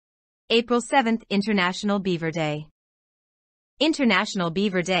April 7th, International Beaver Day. International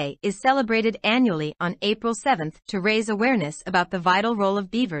Beaver Day is celebrated annually on April 7th to raise awareness about the vital role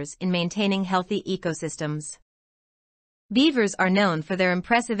of beavers in maintaining healthy ecosystems. Beavers are known for their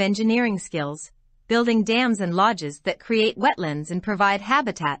impressive engineering skills, building dams and lodges that create wetlands and provide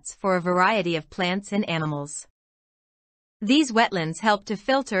habitats for a variety of plants and animals. These wetlands help to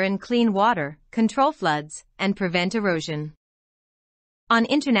filter and clean water, control floods, and prevent erosion. On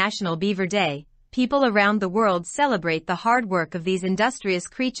International Beaver Day, people around the world celebrate the hard work of these industrious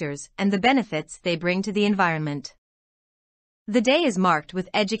creatures and the benefits they bring to the environment. The day is marked with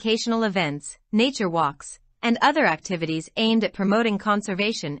educational events, nature walks, and other activities aimed at promoting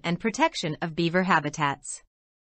conservation and protection of beaver habitats.